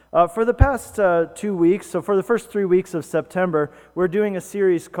For the past 2 weeks, so for the first 3 weeks of September, we're doing a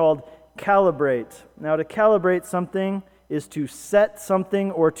series called Calibrate. Now, to calibrate something is to set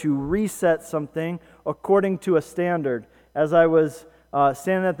something or to reset something according to a standard. As I was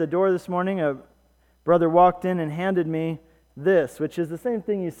standing at the door this morning, a brother walked in and handed me this, which is the same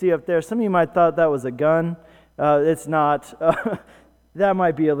thing you see up there. Some of you might thought that was a gun. It's not. That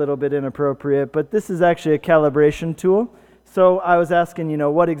might be a little bit inappropriate, but this is actually a calibration tool. So I was asking,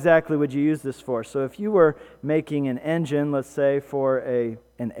 what exactly would you use this for? So if you were making an engine, let's say, for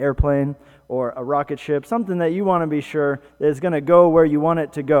an airplane or a rocket ship, something that you want to be sure that is going to go where you want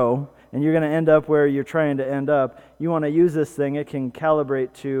it to go, and you're going to end up where you're trying to end up, you want to use this thing. It can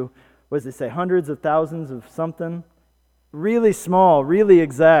calibrate to, what does it say, hundreds of thousands of something? Really small, really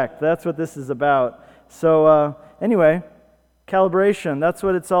exact. That's what this is about. So anyway, calibration, that's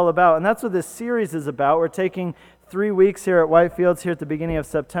what it's all about. And that's what this series is about. We're taking 3 weeks here at Whitefields here at the beginning of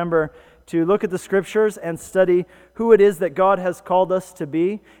September to look at the Scriptures and study who it is that God has called us to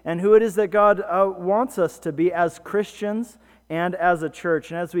be and who it is that God wants us to be as Christians and as a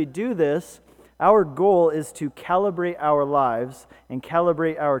church. And as we do this, our goal is to calibrate our lives and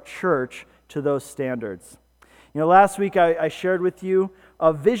calibrate our church to those standards. Last week I shared with you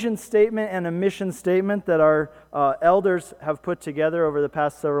a vision statement and a mission statement that our elders have put together over the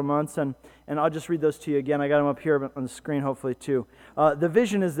past several months, and I'll just read those to you again. I got them up here on the screen, hopefully, too. The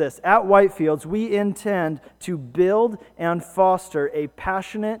vision is this: at Whitefields, we intend to build and foster a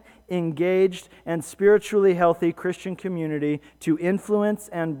passionate, engaged, and spiritually healthy Christian community to influence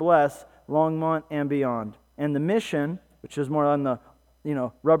and bless Longmont and beyond. And the mission, which is more on the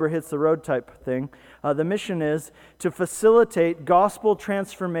rubber hits the road type thing. The mission is to facilitate gospel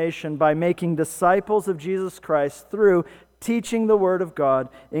transformation by making disciples of Jesus Christ through teaching the Word of God,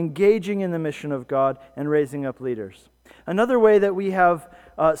 engaging in the mission of God, and raising up leaders. Another way that we have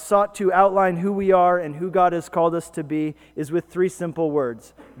sought to outline who we are and who God has called us to be is with 3 simple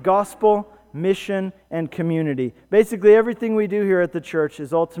words: gospel, mission, and community. Basically, everything we do here at the church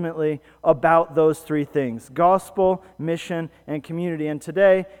is ultimately about those 3 things: gospel, mission, and community. And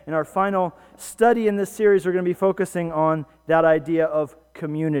today, in our final study in this series, we're going to be focusing on that idea of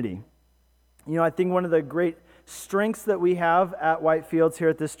community. I think one of the great strengths that we have at Whitefields here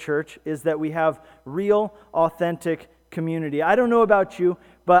at this church is that we have real, authentic community. I don't know about you,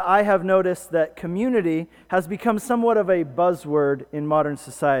 but I have noticed that community has become somewhat of a buzzword in modern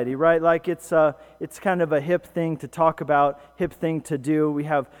society, right? Like it's kind of a hip thing to talk about, hip thing to do. We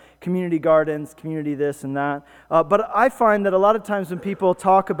have community gardens, community this and that. But I find that a lot of times when people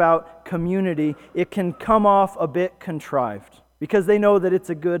talk about community, it can come off a bit contrived, because they know that it's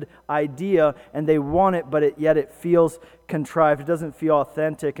a good idea and they want it, but yet it feels contrived. It doesn't feel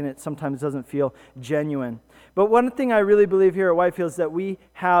authentic, and it sometimes doesn't feel genuine. But one thing I really believe here at Whitefield is that we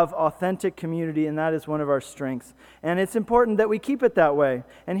have authentic community, and that is one of our strengths. And it's important that we keep it that way.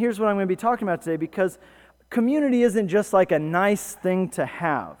 And here's what I'm going to be talking about today, because community isn't just like a nice thing to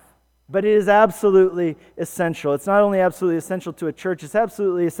have, but it is absolutely essential. It's not only absolutely essential to a church, it's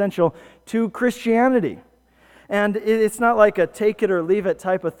absolutely essential to Christianity. And it's not like a take it or leave it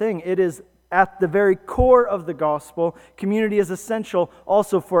type of thing. It is at the very core of the gospel. Community is essential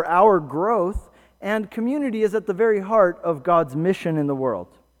also for our growth, and community is at the very heart of God's mission in the world.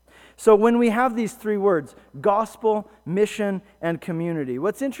 So when we have these 3 words, gospel, mission, and community,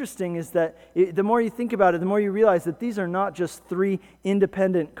 what's interesting is that the more you think about it, the more you realize that these are not just 3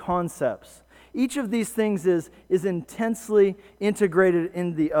 independent concepts. Each of these things is intensely integrated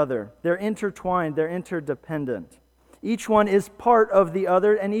in the other. They're intertwined, they're interdependent. Each one is part of the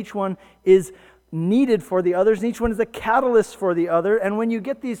other, and each one is needed for the others, and each one is a catalyst for the other. And when you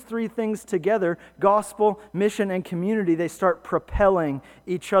get these 3 things together, gospel, mission, and community, they start propelling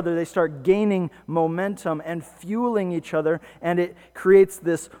each other. They start gaining momentum and fueling each other, and it creates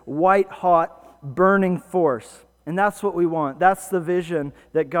this white-hot, burning force. And that's what we want. That's the vision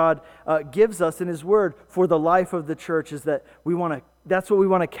that God gives us in His Word for the life of the church, is that that's what we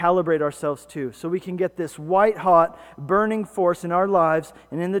want to calibrate ourselves to, so we can get this white-hot, burning force in our lives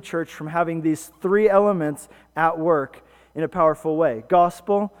and in the church from having these 3 elements at work in a powerful way: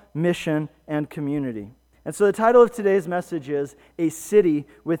 gospel, mission, and community. And so the title of today's message is A City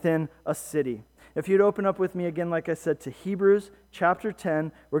Within a City. If you'd open up with me again, like I said, to Hebrews chapter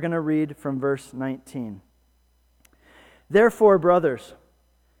 10, we're going to read from verse 19. Therefore, brothers,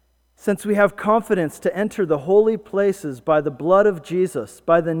 since we have confidence to enter the holy places by the blood of Jesus,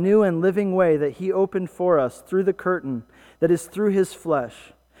 by the new and living way that He opened for us through the curtain that is through His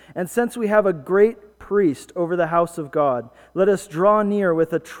flesh, and since we have a great priest over the house of God, let us draw near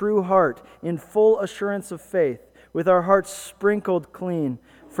with a true heart in full assurance of faith, with our hearts sprinkled clean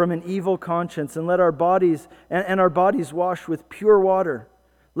from an evil conscience, and let our bodies and our bodies washed with pure water.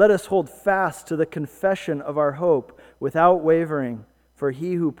 Let us hold fast to the confession of our hope without wavering, for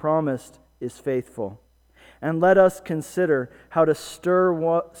he who promised is faithful. And let us consider how to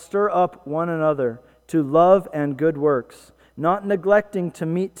stir up one another to love and good works, not neglecting to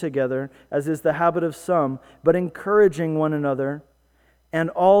meet together, as is the habit of some, but encouraging one another, and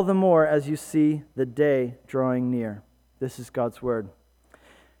all the more as you see the day drawing near. This is God's word.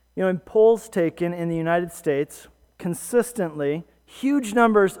 In polls taken in the United States, consistently, huge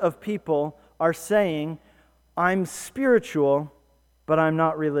numbers of people are saying, I'm spiritual, but I'm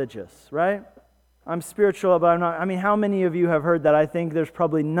not religious, right? I'm spiritual, but I'm not. I mean, how many of you have heard that? I think there's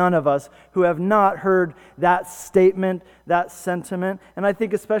probably none of us who have not heard that statement, that sentiment. And I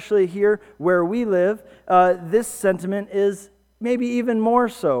think especially here where we live, this sentiment is maybe even more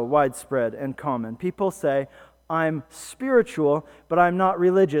so widespread and common. People say, I'm spiritual, but I'm not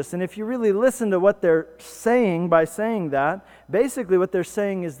religious. And if you really listen to what they're saying by saying that, basically what they're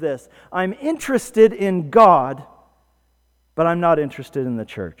saying is this: I'm interested in God, but I'm not interested in the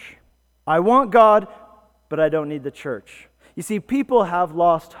church. I want God, but I don't need the church. You see, people have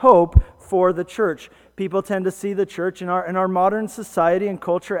lost hope for the church. People tend to see the church in our modern society and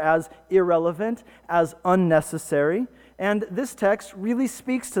culture as irrelevant, as unnecessary. And this text really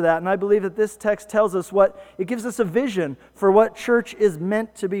speaks to that, and I believe that this text tells us it gives us a vision for what church is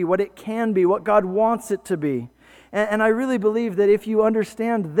meant to be, what it can be, what God wants it to be. And I really believe that if you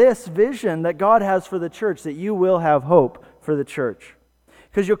understand this vision that God has for the church, that you will have hope for the church.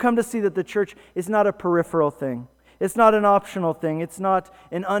 Because you'll come to see that the church is not a peripheral thing. It's not an optional thing. It's not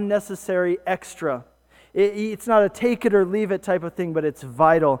an unnecessary extra. It's not a take it or leave it type of thing, but it's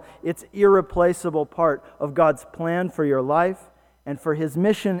vital. It's irreplaceable part of God's plan for your life and for His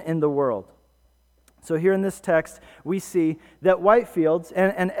mission in the world. So here in this text, we see that Whitefields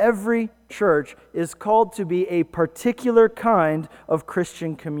and every church is called to be a particular kind of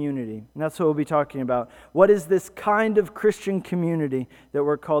Christian community. And that's what we'll be talking about. What is this kind of Christian community that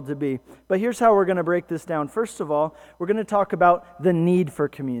we're called to be? But here's how we're going to break this down. First of all, we're going to talk about the need for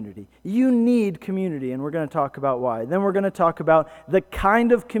community. You need community, and we're going to talk about why. Then we're going to talk about the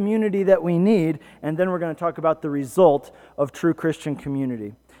kind of community that we need, and then we're going to talk about the result of true Christian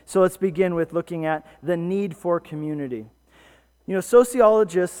community. So let's begin with looking at the need for community.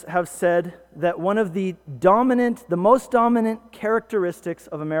 Sociologists have said that one of the most dominant characteristics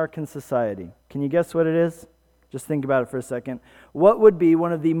of American society. Can you guess what it is? Just think about it for a second. What would be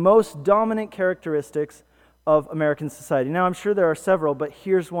one of the most dominant characteristics of American society? Now, I'm sure there are several, but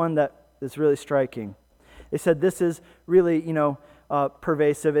here's one that is really striking. They said this is really,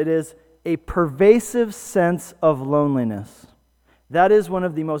 pervasive. It is a pervasive sense of loneliness. That is one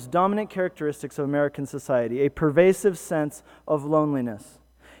of the most dominant characteristics of American society, a pervasive sense of loneliness.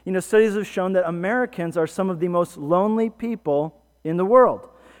 Studies have shown that Americans are some of the most lonely people in the world.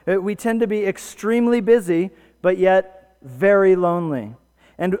 We tend to be extremely busy, but yet very lonely.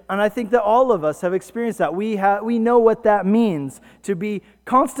 And I think that all of us have experienced that. We know what that means, to be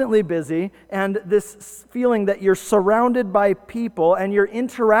constantly busy and this feeling that you're surrounded by people and you're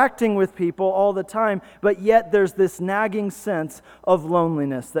interacting with people all the time, but yet there's this nagging sense of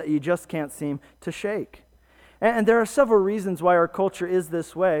loneliness that you just can't seem to shake. And there are several reasons why our culture is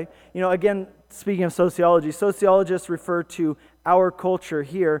this way. Again, speaking of sociology, sociologists refer to our culture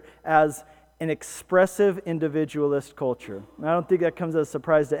here as an expressive individualist culture. And I don't think that comes as a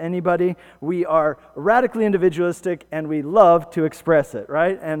surprise to anybody. We are radically individualistic and we love to express it,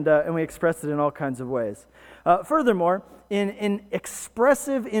 right? And we express it in all kinds of ways. Furthermore, in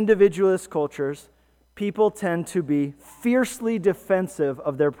expressive individualist cultures, people tend to be fiercely defensive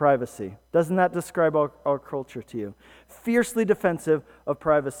of their privacy. Doesn't that describe our culture to you? Fiercely defensive of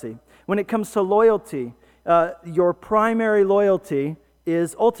privacy. When it comes to loyalty, your primary loyalty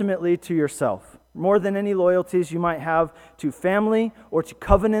is ultimately to yourself, more than any loyalties you might have to family or to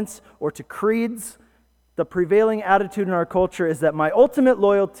covenants or to creeds. The prevailing attitude in our culture is that my ultimate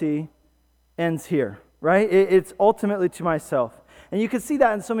loyalty ends here, right? It's ultimately to myself. And you can see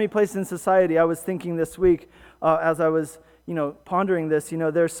that in so many places in society. I was thinking this week as I was pondering this,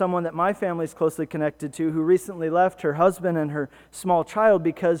 there's someone that my family is closely connected to who recently left her husband and her small child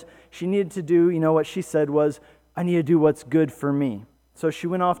because she needed to do, what she said was, I need to do what's good for me. So she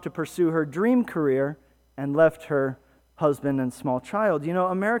went off to pursue her dream career and left her husband and small child.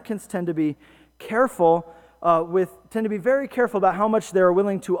 Americans tend to be very careful about how much they're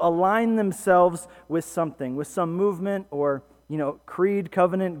willing to align themselves with something, with some movement or, creed,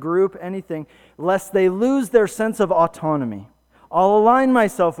 covenant, group, anything, lest they lose their sense of autonomy. I'll align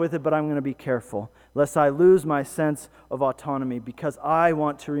myself with it, but I'm going to be careful. lest I lose my sense of autonomy, because I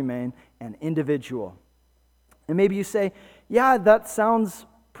want to remain an individual. And maybe you say, yeah, that sounds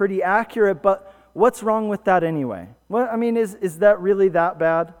pretty accurate, but what's wrong with that anyway? Is that really that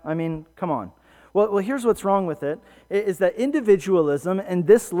bad? Come on. Well, here's what's wrong with it, is that individualism and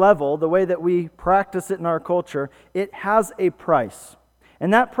this level, the way that we practice it in our culture, it has a price.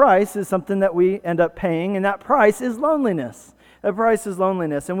 And that price is something that we end up paying, and that price is loneliness. That price is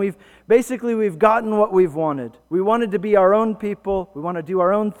loneliness. And we've gotten what we've wanted. We wanted to be our own people. We want to do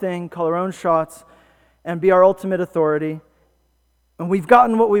our own thing, call our own shots, and be our ultimate authority. And we've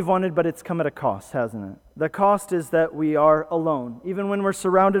gotten what we've wanted, but it's come at a cost, hasn't it? The cost is that we are alone, even when we're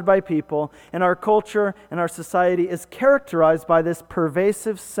surrounded by people, and our culture and our society is characterized by this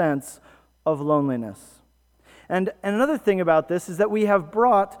pervasive sense of loneliness. And another thing about this is that we have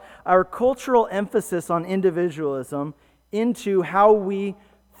brought our cultural emphasis on individualism into how we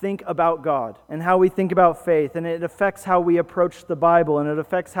think about God and how we think about faith, and it affects how we approach the Bible, and it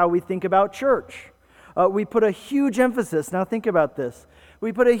affects how we think about church. We put a huge emphasis, now think about this,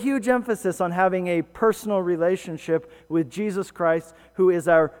 we put a huge emphasis on having a personal relationship with Jesus Christ, who is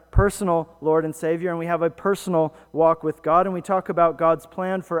our personal Lord and Savior, and we have a personal walk with God, and we talk about God's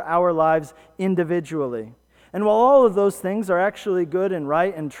plan for our lives individually. And while all of those things are actually good and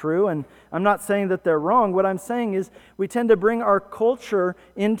right and true, and I'm not saying that they're wrong, what I'm saying is we tend to bring our culture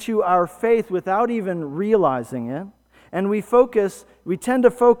into our faith without even realizing it. And we tend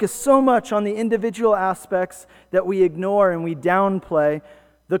to focus so much on the individual aspects that we ignore and we downplay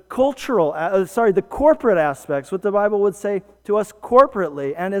the corporate aspects, what the Bible would say to us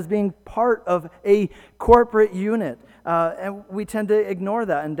corporately and as being part of a corporate unit. And we tend to ignore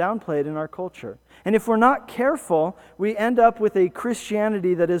that and downplay it in our culture. And if we're not careful, we end up with a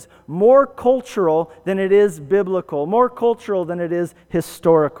Christianity that is more cultural than it is biblical, more cultural than it is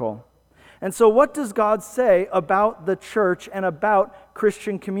historical. And so what does God say about the church and about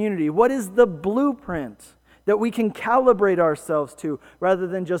Christian community? What is the blueprint that we can calibrate ourselves to rather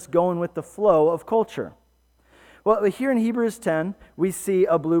than just going with the flow of culture? Well, here in Hebrews 10, we see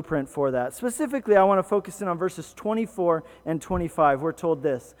a blueprint for that. Specifically, I want to focus in on verses 24 and 25. We're told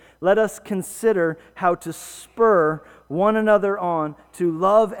this: let us consider how to spur one another on to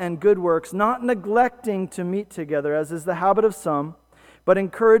love and good works, not neglecting to meet together, as is the habit of some, but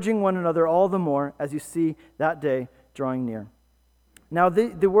encouraging one another all the more as you see that day drawing near. Now,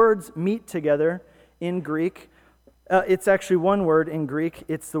 the words meet together in Greek, it's actually one word in Greek.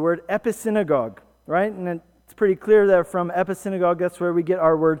 It's the word episynagogue, right? And it's pretty clear that from episynagogue, that's where we get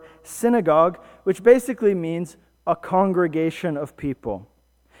our word synagogue, which basically means a congregation of people.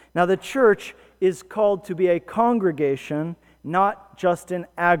 Now, the church is called to be a congregation, not just an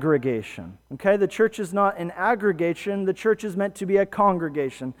aggregation. Okay? The church is not an aggregation. The church is meant to be a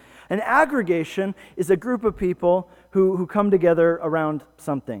congregation. An aggregation is a group of people who come together around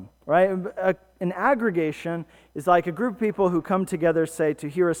something, right? An aggregation is like a group of people who come together, say, to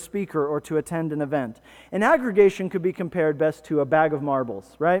hear a speaker or to attend an event. An aggregation could be compared best to a bag of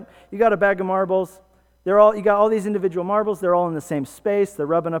marbles, right? You got a bag of marbles. You got all these individual marbles, they're all in the same space, they're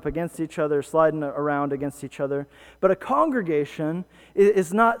rubbing up against each other, sliding around against each other. But a congregation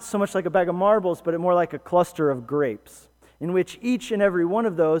is not so much like a bag of marbles, but more like a cluster of grapes, in which each and every one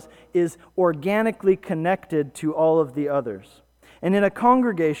of those is organically connected to all of the others. And in a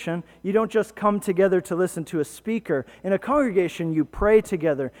congregation, you don't just come together to listen to a speaker. In a congregation, you pray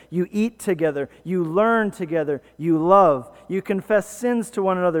together, you eat together, you learn together, you love, you confess sins to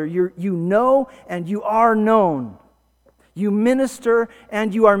one another, you know and you are known. You minister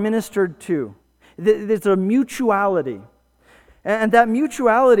and you are ministered to. There's a mutuality. And that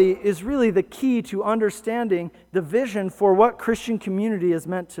mutuality is really the key to understanding the vision for what Christian community is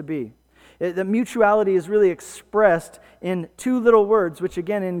meant to be. The mutuality is really expressed in two little words, which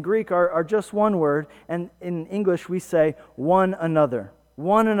again in Greek are just one word, and in English we say one another.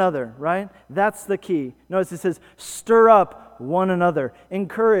 One another, right? That's the key. Notice it says, stir up one another,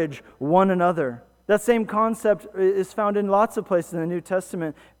 encourage one another. That same concept is found in lots of places in the New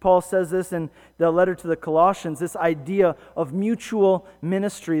Testament. Paul says this in the letter to the Colossians, this idea of mutual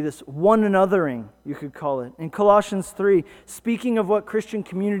ministry, this one anothering, you could call it. In Colossians 3, speaking of what Christian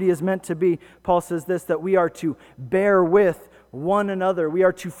community is meant to be, Paul says this, that we are to bear with one another. We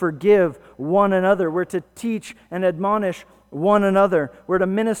are to forgive one another. We're to teach and admonish one another. We're to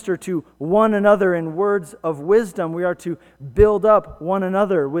minister to one another in words of wisdom. We are to build up one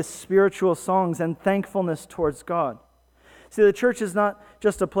another with spiritual songs and thankfulness towards God. See, the church is not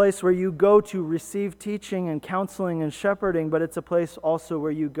just a place where you go to receive teaching and counseling and shepherding, but it's a place also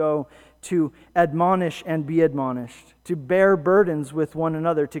where you go to admonish and be admonished, to bear burdens with one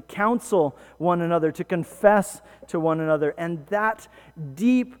another, to counsel one another, to confess to one another. And that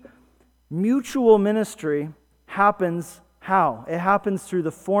deep mutual ministry happens how? It happens through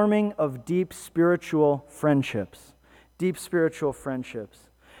the forming of deep spiritual friendships. Deep spiritual friendships.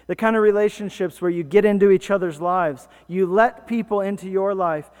 The kind of relationships where you get into each other's lives. You let people into your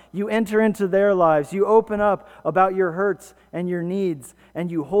life. You enter into their lives. You open up about your hurts and your needs,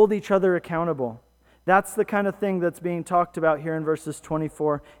 and you hold each other accountable. That's the kind of thing that's being talked about here in verses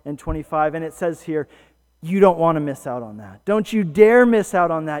 24 and 25. And it says here, you don't want to miss out on that. Don't you dare miss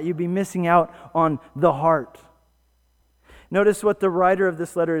out on that. You'd be missing out on the heart. Notice what the writer of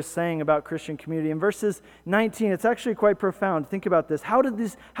this letter is saying about Christian community. In verses 19, it's actually quite profound. Think about this. How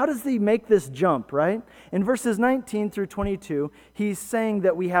does he make this jump, right? In verses 19 through 22, he's saying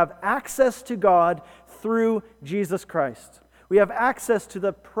that we have access to God through Jesus Christ. We have access to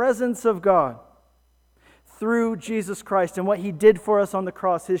the presence of God through Jesus Christ and what he did for us on the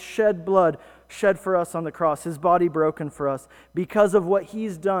cross, his shed blood shed for us on the cross, his body broken for us. Because of what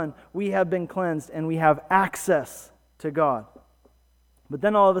he's done, we have been cleansed and we have access to God. But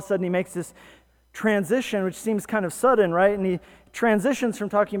then all of a sudden he makes this transition, which seems kind of sudden, right? And he transitions from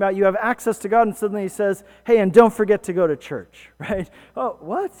talking about you have access to God, and suddenly he says, hey, and don't forget to go to church, right? Oh,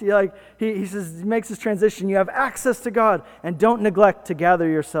 what? He says, he makes this transition, you have access to God, and don't neglect to gather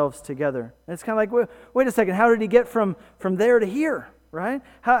yourselves together. And it's kind of like, wait a second, how did he get from there to here, right?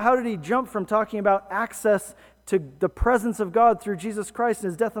 How did he jump from talking about access to the presence of God through Jesus Christ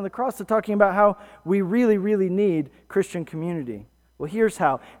and his death on the cross to talking about how we really, really need Christian community? Well, here's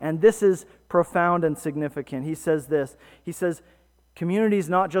how. And this is profound and significant. He says this. He says, community is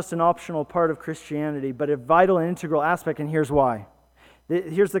not just an optional part of Christianity, but a vital and integral aspect, and here's why.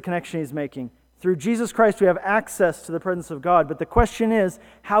 Here's the connection he's making. Through Jesus Christ, we have access to the presence of God, but the question is,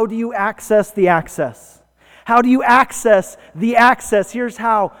 how do you access the access? How do you access the access? Here's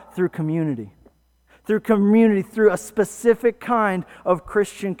how. Through community. Through community, through a specific kind of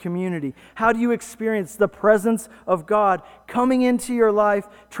Christian community. How do you experience the presence of God coming into your life,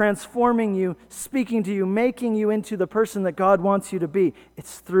 transforming you, speaking to you, making you into the person that God wants you to be?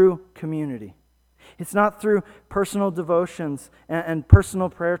 It's through community. It's not through personal devotions and personal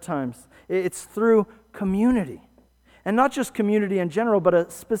prayer times. It's through community. And not just community in general, but a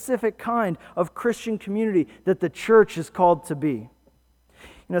specific kind of Christian community that the church is called to be.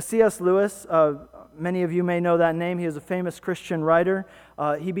 You know, C.S. Lewis, many of you may know that name. He was a famous Christian writer.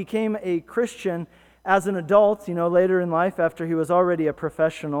 He became a Christian as an adult, later in life after he was already a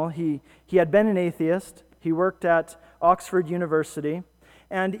professional. He had been an atheist. He worked at Oxford University.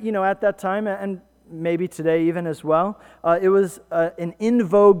 And, at that time, and maybe today even as well, it was an in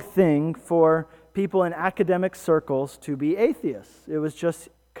vogue thing for people in academic circles to be atheists. It was just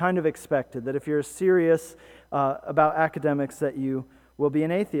kind of expected that if you're serious about academics that you will be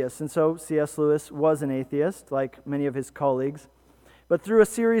an atheist. And so C.S. Lewis was an atheist, like many of his colleagues. But through a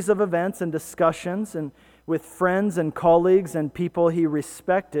series of events and discussions and with friends and colleagues and people he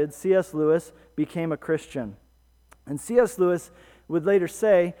respected, C.S. Lewis became a Christian. And C.S. Lewis would later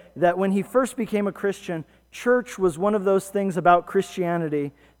say that when he first became a Christian, church was one of those things about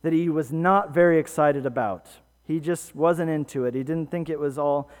Christianity that he was not very excited about. He just wasn't into it. He didn't think it was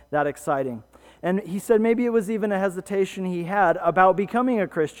all that exciting. And he said maybe it was even a hesitation he had about becoming a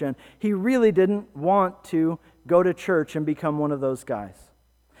Christian. He really didn't want to go to church and become one of those guys.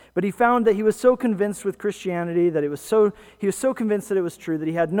 But he found that he was so convinced with Christianity, that he was so convinced that it was true, that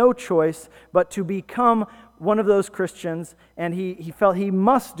he had no choice but to become one of those Christians, and he felt he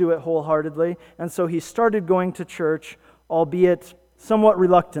must do it wholeheartedly, and so he started going to church, albeit somewhat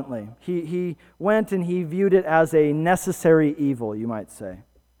reluctantly. He went and he viewed it as a necessary evil, you might say.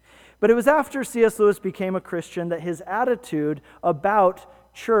 But it was after C.S. Lewis became a Christian that his attitude about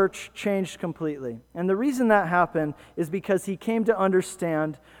church changed completely. And the reason that happened is because he came to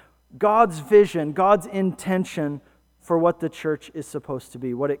understand God's vision, God's intention for what the church is supposed to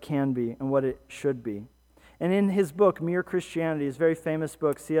be, what it can be, and what it should be. And in his book, Mere Christianity, his very famous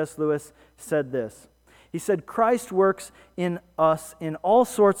book, C.S. Lewis said this. He said, Christ works in us in all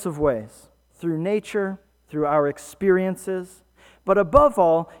sorts of ways, through nature, through our experiences, but above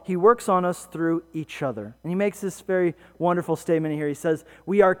all, he works on us through each other. And he makes this very wonderful statement here. He says,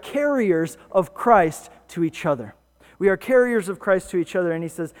 we are carriers of Christ to each other. We are carriers of Christ to each other. And he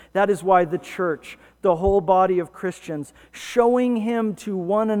says, that is why the church, the whole body of Christians, showing him to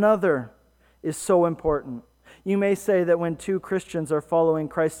one another is so important. You may say that when two Christians are following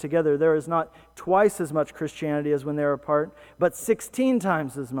Christ together, there is not twice as much Christianity as when they're apart, but 16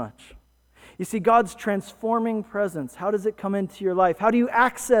 times as much. You see, God's transforming presence, how does it come into your life? How do you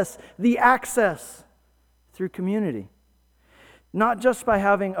access the access? Through community. Not just by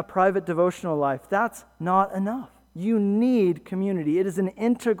having a private devotional life. That's not enough. You need community. It is an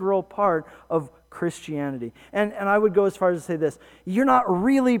integral part of Christianity. And I would go as far as to say this: you're not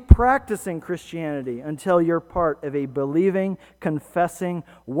really practicing Christianity until you're part of a believing, confessing,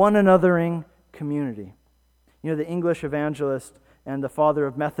 one anothering community. You know, the English evangelist and the father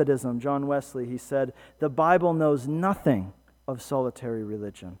of Methodism, John Wesley, he said, "The Bible knows nothing of solitary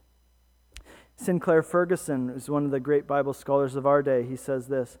religion." Sinclair Ferguson is one of the great Bible scholars of our day. He says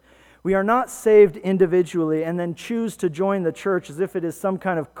this: "We are not saved individually and then choose to join the church as if it is some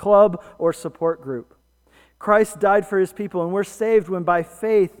kind of club or support group. Christ died for his people, and we're saved when by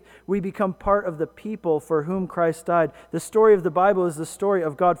faith we become part of the people for whom Christ died. The story of the Bible is the story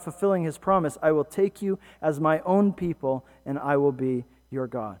of God fulfilling his promise. I will take you as my own people, and I will be your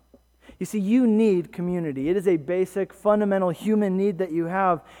God." You see, you need community. It is a basic, fundamental human need that you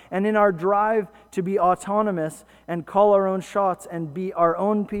have. And in our drive to be autonomous and call our own shots and be our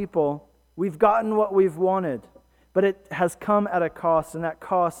own people, we've gotten what we've wanted. But it has come at a cost, and that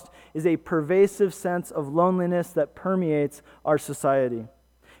cost is a pervasive sense of loneliness that permeates our society.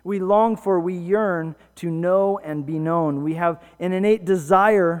 We long for, we yearn to know and be known. We have an innate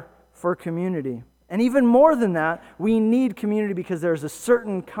desire for community. And even more than that, we need community because there's a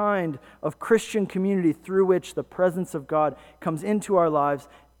certain kind of Christian community through which the presence of God comes into our lives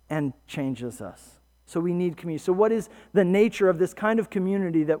and changes us. So we need community. So what is the nature of this kind of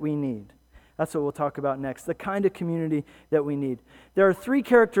community that we need? That's what we'll talk about next, the kind of community that we need. There are 3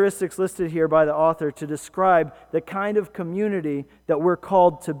 characteristics listed here by the author to describe the kind of community that we're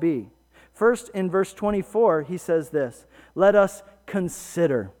called to be. First, in verse 24, he says this: "Let us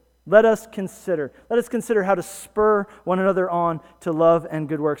consider." Let us consider. Let us consider how to spur one another on to love and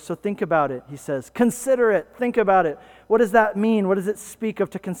good works. So think about it, he says. Consider it. Think about it. What does that mean? What does it speak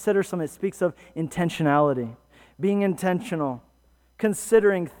of to consider something? It speaks of intentionality, being intentional,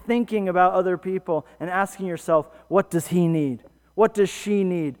 considering, thinking about other people, and asking yourself, what does he need? What does she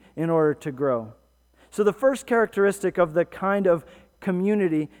need in order to grow? So the first characteristic of the kind of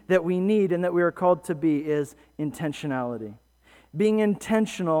community that we need and that we are called to be is intentionality. Being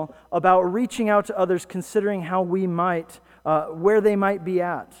intentional about reaching out to others, considering how we might, where they might be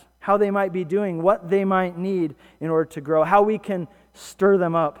at, how they might be doing, what they might need in order to grow, how we can stir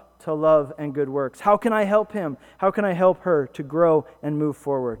them up to love and good works. How can I help him? How can I help her to grow and move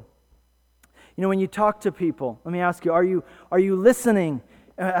forward? You know, when you talk to people, let me ask you, are you listening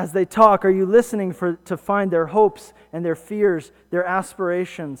as they talk? Are you listening to find their hopes and their fears, their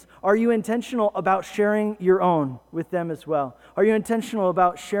aspirations? Are you intentional about sharing your own with them as well? Are you intentional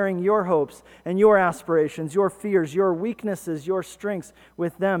about sharing your hopes and your aspirations, your fears, your weaknesses, your strengths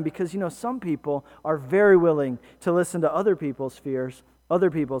with them? Because, you know, some people are very willing to listen to other people's fears,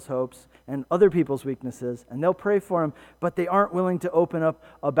 other people's hopes, and other people's weaknesses, and they'll pray for them, but they aren't willing to open up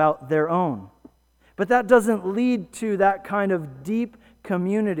about their own. But that doesn't lead to that kind of deep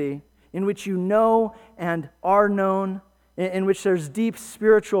community in which you know and are known, in which there's deep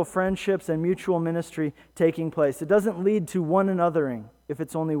spiritual friendships and mutual ministry taking place. It doesn't lead to one anothering if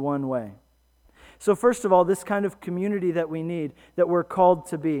it's only one way. So first of all, this kind of community that we need, that we're called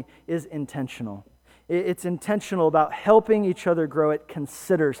to be, is intentional. It's intentional about helping each other grow. It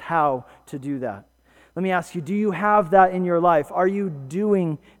considers how to do that. Let me ask you, do you have that in your life? Are you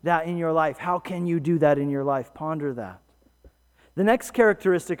doing that in your life? How can you do that in your life? Ponder that. The next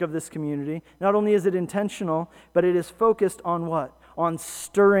characteristic of this community, not only is it intentional, but it is focused on what? On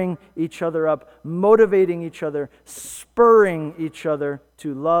stirring each other up, motivating each other, spurring each other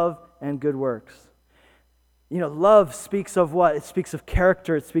to love and good works. You know, love speaks of what? It speaks of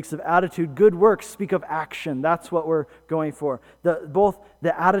character, it speaks of attitude. Good works speak of action. That's what we're going for. Both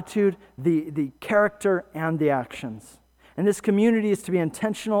the attitude, the character, and the actions. And this community is to be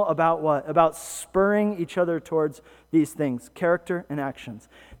intentional about what? About spurring each other towards these things, character and actions.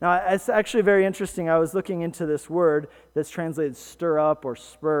 Now, it's actually very interesting. I was looking into this word that's translated stir up or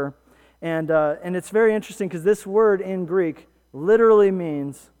spur. And it's very interesting because this word in Greek literally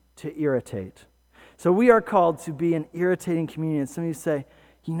means to irritate. So we are called to be an irritating community. And some of you say,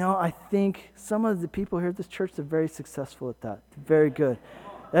 you know, I think some of the people here at this church are very successful at that. Very good.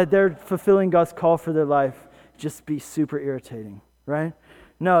 They're fulfilling God's call for their life. Just be super irritating, right?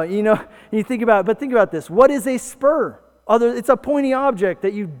 No, you know, you think about it, but think about this. What is a spur? It's a pointy object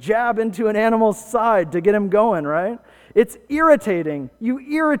that you jab into an animal's side to get him going, right? It's irritating. You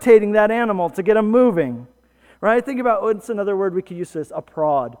irritating that animal to get him moving, right? Think about what's another word we could use for this, a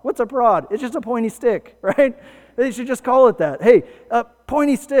prod. What's a prod? It's just a pointy stick, right? They should just call it that. Hey, a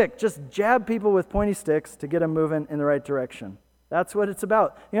pointy stick. Just jab people with pointy sticks to get them moving in the right direction. That's what it's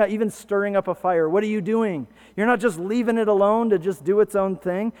about. Even stirring up a fire. What are you doing? You're not just leaving it alone to just do its own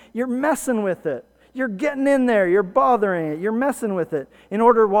thing. You're messing with it. You're getting in there. You're bothering it. You're messing with it. In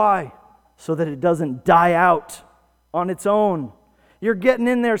order, why? So that it doesn't die out on its own. You're getting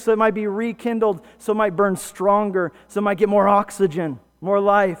in there so it might be rekindled, so it might burn stronger, so it might get more oxygen, more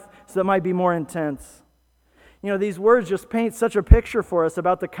life, so it might be more intense. These words just paint such a picture for us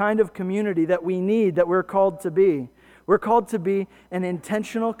about the kind of community that we need, that we're called to be. We're called to be an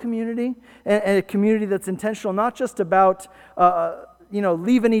intentional community, and a community that's intentional, not just about,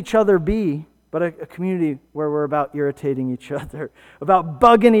 leaving each other be, but a community where we're about irritating each other, about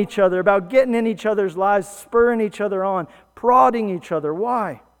bugging each other, about getting in each other's lives, spurring each other on, prodding each other.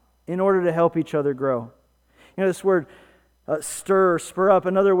 Why? In order to help each other grow. This word stir, spur up,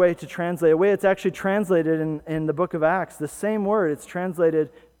 another way to translate, a way it's actually translated in the book of Acts, the same word, it's translated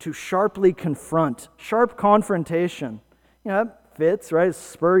to sharply confront, sharp confrontation. That fits, right?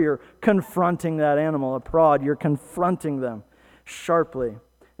 Spur, you're confronting that animal. A prod, you're confronting them sharply.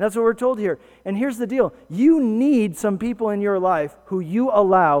 That's what we're told here. And here's the deal. You need some people in your life who you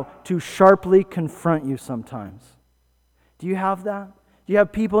allow to sharply confront you sometimes. Do you have that? Do you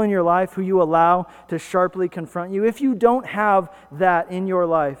have people in your life who you allow to sharply confront you? If you don't have that in your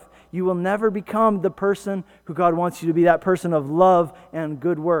life, you will never become the person who God wants you to be, that person of love and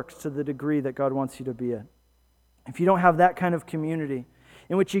good works to the degree that God wants you to be it. If you don't have that kind of community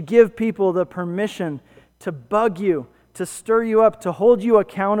in which you give people the permission to bug you, to stir you up, to hold you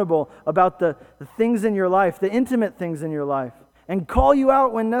accountable about the things in your life, the intimate things in your life, and call you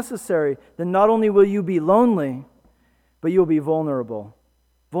out when necessary, then not only will you be lonely, but you'll be vulnerable.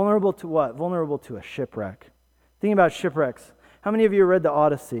 Vulnerable to what? Vulnerable to a shipwreck. Think about shipwrecks. How many of you read the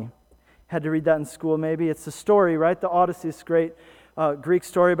Odyssey? Had to read that in school maybe. It's the story, right? The Odyssey is a great Greek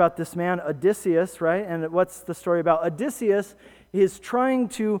story about this man, Odysseus, right? And what's the story about? Odysseus is trying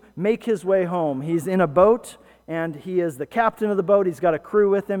to make his way home. He's in a boat, and he is the captain of the boat. He's got a crew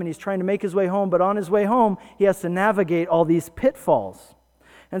with him, and he's trying to make his way home. But on his way home, he has to navigate all these pitfalls.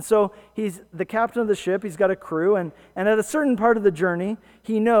 And so he's the captain of the ship. He's got a crew. And at a certain part of the journey,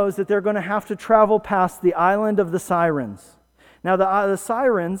 he knows that they're going to have to travel past the island of the Sirens. Now, the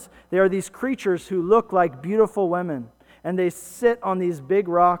Sirens, they are these creatures who look like beautiful women. And they sit on these big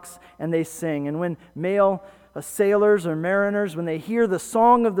rocks and they sing. And when male sailors or mariners, when they hear the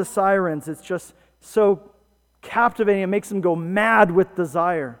song of the Sirens, it's just so captivating. It makes them go mad with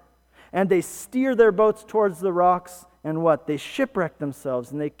desire. And they steer their boats towards the rocks, and what? They shipwreck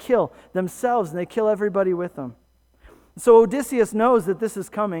themselves, and they kill themselves, and they kill everybody with them. So Odysseus knows that this is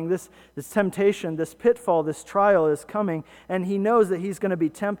coming, this temptation, this pitfall, this trial is coming, and he knows that he's going to be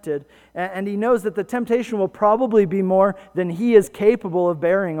tempted, and he knows that the temptation will probably be more than he is capable of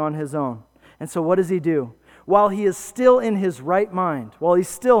bearing on his own. And so what does he do? While he is still in his right mind, while he's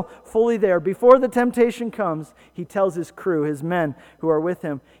still fully there, before the temptation comes, he tells his crew, his men who are with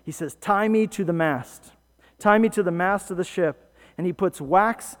him, he says, "Tie me to the mast. Tie me to the mast of the ship." And he puts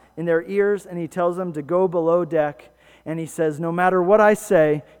wax in their ears, and he tells them to go below deck. And he says, "No matter what I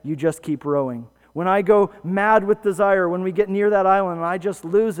say, you just keep rowing. When I go mad with desire, when we get near that island and I just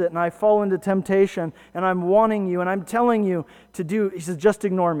lose it and I fall into temptation and I'm wanting you and I'm telling you to do," he says, "just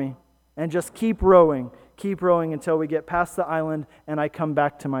ignore me and just keep rowing until we get past the island and I come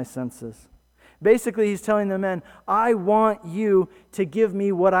back to my senses." Basically, he's telling the men, I want you to give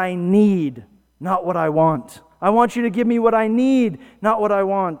me what I need, not what I want. I want you to give me what I need, not what I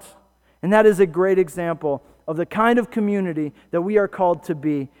want. And that is a great example of the kind of community that we are called to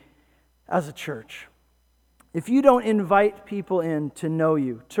be as a church. If you don't invite people in to know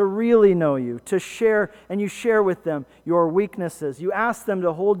you, to really know you, to share, and you share with them your weaknesses, you ask them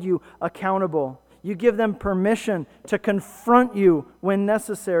to hold you accountable, you give them permission to confront you when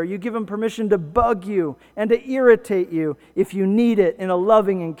necessary, you give them permission to bug you and to irritate you if you need it in a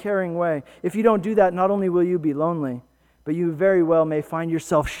loving and caring way. If you don't do that, not only will you be lonely, but you very well may find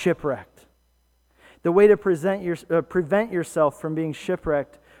yourself shipwrecked. The way to prevent yourself from being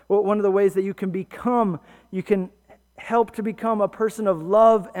shipwrecked, one of the ways that you can help to become a person of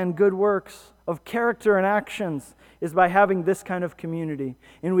love and good works, of character and actions, is by having this kind of community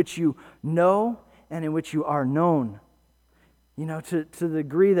in which you know and in which you are known. To the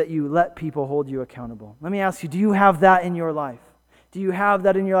degree that you let people hold you accountable. Let me ask you, do you have that in your life? Do you have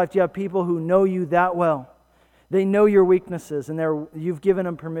that in your life? Do you have people who know you that well? They know your weaknesses, and you've given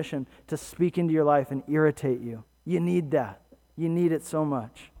them permission to speak into your life and irritate you. You need that. You need it so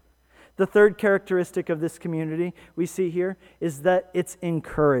much. The third characteristic of this community we see here is that it's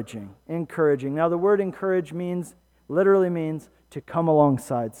encouraging. Encouraging. Now, the word encourage literally means to come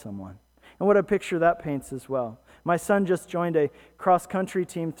alongside someone. And what a picture that paints as well. My son just joined a cross-country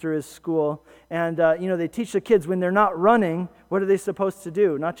team through his school, and they teach the kids when they're not running, what are they supposed to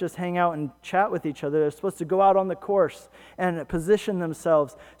do? Not just hang out and chat with each other. They're supposed to go out on the course and position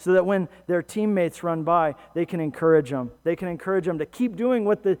themselves so that when their teammates run by, they can encourage them. They can encourage them to keep doing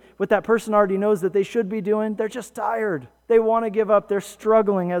what that person already knows that they should be doing. They're just tired. They want to give up. They're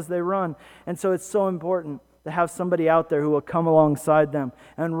struggling as they run. And so it's so important to have somebody out there who will come alongside them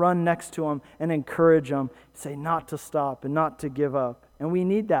and run next to them and encourage them, say not to stop and not to give up. And we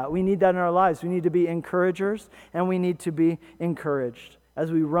need that. We need that in our lives. We need to be encouragers, and we need to be encouraged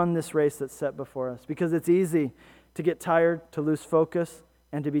as we run this race that's set before us, because it's easy to get tired, to lose focus,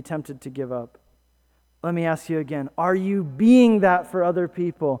 and to be tempted to give up. Let me ask you again, are you being that for other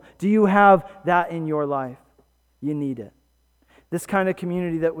people? Do you have that in your life? You need it. This kind of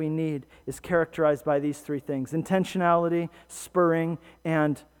community that we need is characterized by these three things: intentionality, spurring,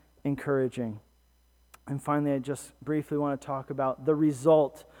 and encouraging. And finally, I just briefly want to talk about the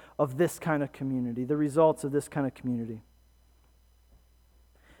result of this kind of community, the results of this kind of community.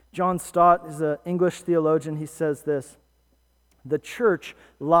 John Stott is an English theologian. He says this: the church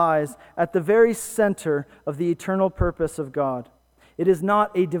lies at the very center of the eternal purpose of God. It is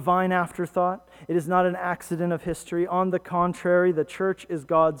not a divine afterthought. It is not an accident of history. On the contrary, the church is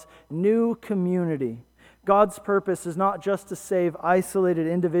God's new community. God's purpose is not just to save isolated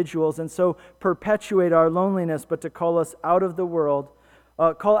individuals and so perpetuate our loneliness, but to call us out of the world,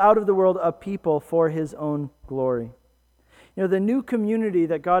 a people for His own glory. The new community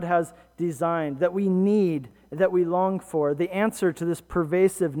that God has designed, that we need, that we long for, the answer to this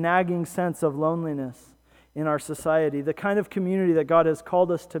pervasive, nagging sense of loneliness in our society, the kind of community that God has called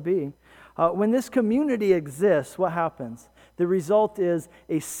us to be. When this community exists, what happens? The result is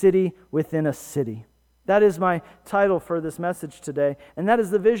a city within a city. That is my title for this message today, and that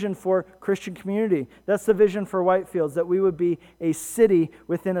is the vision for Christian community. That's the vision for Whitefields, that we would be a city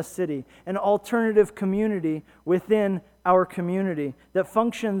within a city, an alternative community within our community that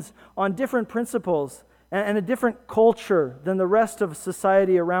functions on different principles and a different culture than the rest of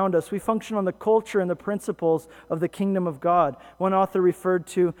society around us. We function on the culture and the principles of the kingdom of God. One author referred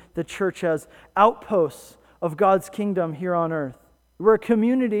to the church as outposts of God's kingdom here on earth. We're a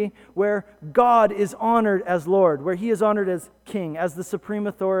community where God is honored as Lord, where He is honored as King, as the supreme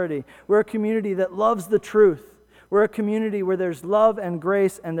authority. We're a community that loves the truth. We're a community where there's love and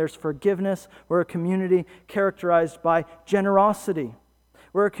grace and there's forgiveness. We're a community characterized by generosity.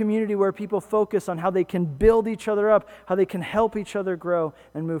 We're a community where people focus on how they can build each other up, how they can help each other grow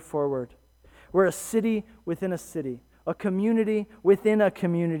and move forward. We're a city within a city, a community within a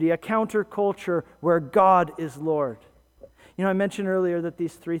community, a counterculture where God is Lord. I mentioned earlier that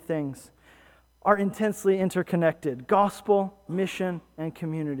these three things are intensely interconnected: gospel, mission, and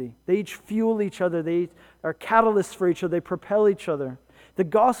community. They each fuel each other. They are catalysts for each other. They propel each other. The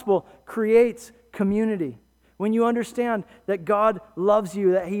gospel creates community. When you understand that God loves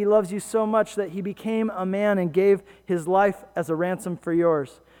you, that He loves you so much that He became a man and gave His life as a ransom for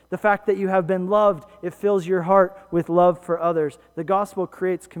yours. The fact that you have been loved, it fills your heart with love for others. The gospel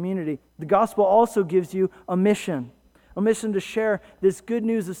creates community. The gospel also gives you a mission to share this good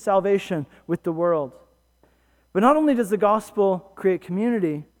news of salvation with the world. But not only does the gospel create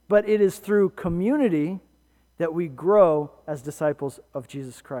community, but it is through community that we grow as disciples of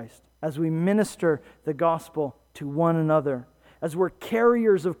Jesus Christ, as we minister the gospel to one another, as we're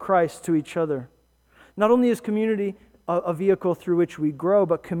carriers of Christ to each other. Not only is community a vehicle through which we grow,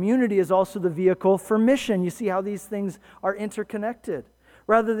 but community is also the vehicle for mission. You see how these things are interconnected.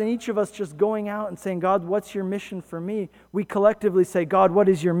 Rather than each of us just going out and saying, God, what's your mission for me? We collectively say, God, what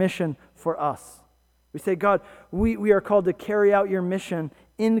is your mission for us? We say, God, we are called to carry out your mission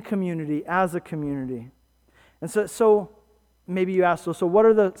in community, as a community. And so maybe you ask, so what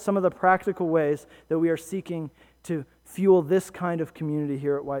are some of the practical ways that we are seeking to fuel this kind of community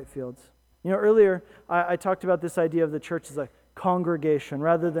here at Whitefields? Earlier I talked about this idea of the church as a congregation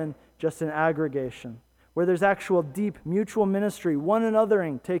rather than just an aggregation, where there's actual deep mutual ministry, one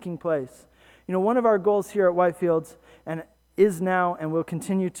anothering taking place. One of our goals here at Whitefields, and is now and will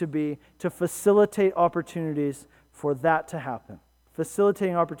continue to be, to facilitate opportunities for that to happen.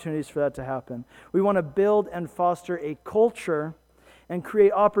 Facilitating opportunities for that to happen. We want to build and foster a culture and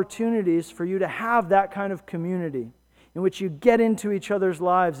create opportunities for you to have that kind of community in which you get into each other's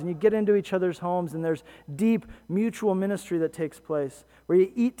lives and you get into each other's homes, and there's deep mutual ministry that takes place, where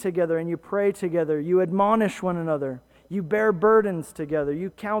you eat together and you pray together, you admonish one another, You bear burdens together. You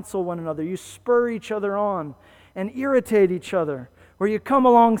counsel one another. You spur each other on and irritate each other, where you come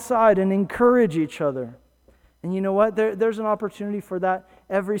alongside and encourage each other. And you know what? There's an opportunity for that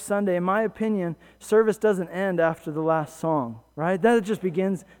every Sunday. In my opinion, service doesn't end after the last song, right? That just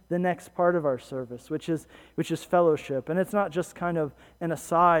begins the next part of our service, which is fellowship. And it's not just kind of an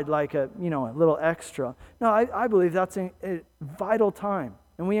aside, like a little extra. No, I believe that's a vital time.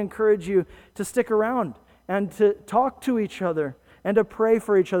 And we encourage you to stick around and to talk to each other and to pray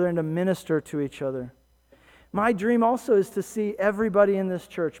for each other and to minister to each other. My dream also is to see everybody in this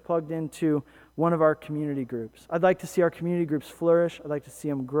church plugged into one of our community groups. I'd like to see our community groups flourish. I'd like to see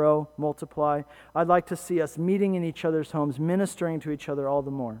them grow, multiply. I'd like to see us meeting in each other's homes, ministering to each other all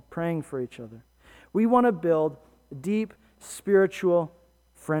the more, praying for each other. We want to build deep spiritual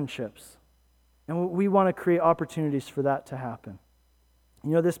friendships. And we want to create opportunities for that to happen.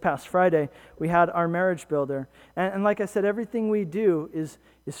 You know, this past Friday, we had our marriage builder. And like I said, everything we do is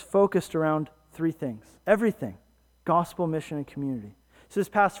focused around three things. Everything. Gospel, mission, and community. So this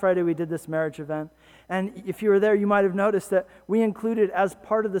past Friday, we did this marriage event. And if you were there, you might have noticed that we included as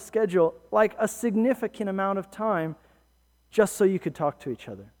part of the schedule, like a significant amount of time just so you could talk to each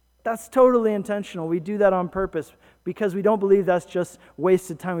other. That's totally intentional. We do that on purpose because we don't believe that's just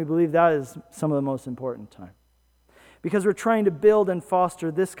wasted time. We believe that is some of the most important time. Because we're trying to build and foster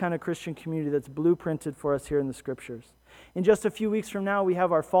this kind of Christian community that's blueprinted for us here in the Scriptures. In just a few weeks from now, we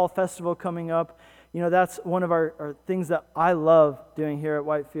have our fall festival coming up. You know, that's one of our things that I love doing here at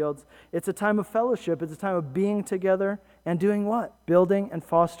Whitefields. It's a time of fellowship. It's a time of being together and doing what? Building and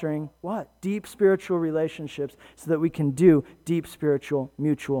fostering what? Deep spiritual relationships so that we can do deep spiritual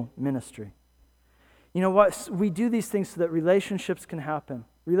mutual ministry. You know what? We do these things so that relationships can happen.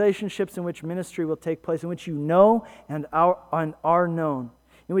 Relationships in which ministry will take place, in which you know and are known,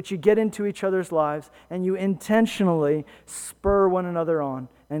 in which you get into each other's lives and you intentionally spur one another on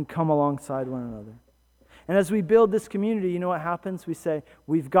and come alongside one another. And as we build this community, you know what happens? We say,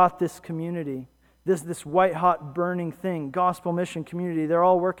 we've got this community, this white-hot burning thing, gospel mission community. They're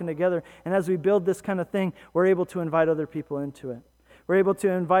all working together. And as we build this kind of thing, we're able to invite other people into it. We're able to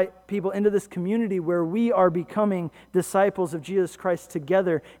invite people into this community where we are becoming disciples of Jesus Christ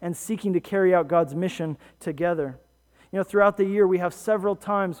together and seeking to carry out God's mission together. You know, throughout the year, we have several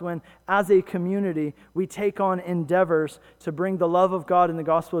times when, as a community, we take on endeavors to bring the love of God and the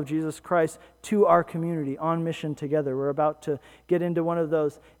gospel of Jesus Christ to our community on mission together. We're about to get into one of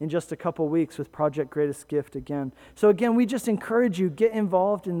those in just a couple weeks with Project Greatest Gift again. So again, we just encourage you, get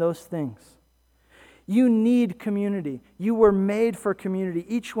involved in those things. You need community. You were made for community.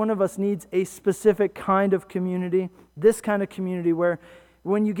 Each one of us needs a specific kind of community, this kind of community where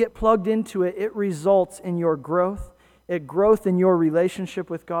when you get plugged into it, it results in your growth, growth in your relationship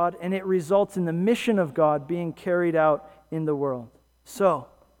with God, and it results in the mission of God being carried out in the world. So,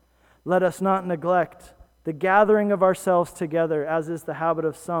 let us not neglect the gathering of ourselves together, as is the habit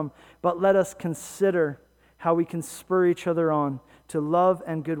of some, but let us consider how we can spur each other on to love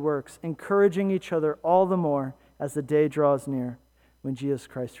and good works, encouraging each other all the more as the day draws near when Jesus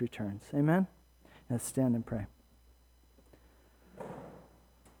Christ returns. Amen? Let's stand and pray.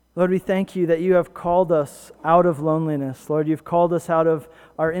 Lord, we thank you that you have called us out of loneliness. Lord, you've called us out of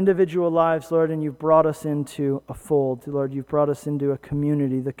our individual lives, Lord, and you've brought us into a fold. Lord, you've brought us into a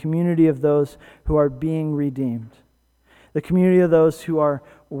community, the community of those who are being redeemed, the community of those who are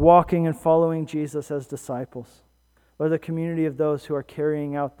walking and following Jesus as disciples. Lord, the community of those who are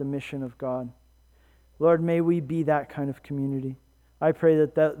carrying out the mission of God. Lord, may we be that kind of community. I pray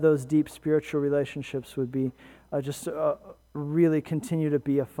that those deep spiritual relationships would be really continue to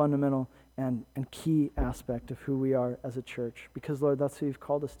be a fundamental and key aspect of who we are as a church. Because, Lord, that's who you've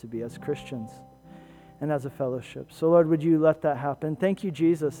called us to be as Christians and as a fellowship. So, Lord, would you let that happen? Thank you,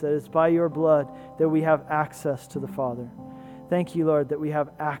 Jesus, that it's by your blood that we have access to the Father. Thank you, Lord, that we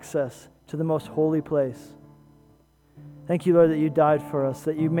have access to the most holy place. Thank you, Lord, that you died for us,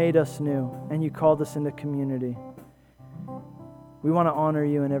 that you made us new, and you called us into community. We want to honor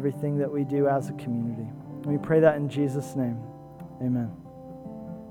you in everything that we do as a community. And we pray that in Jesus' name. Amen.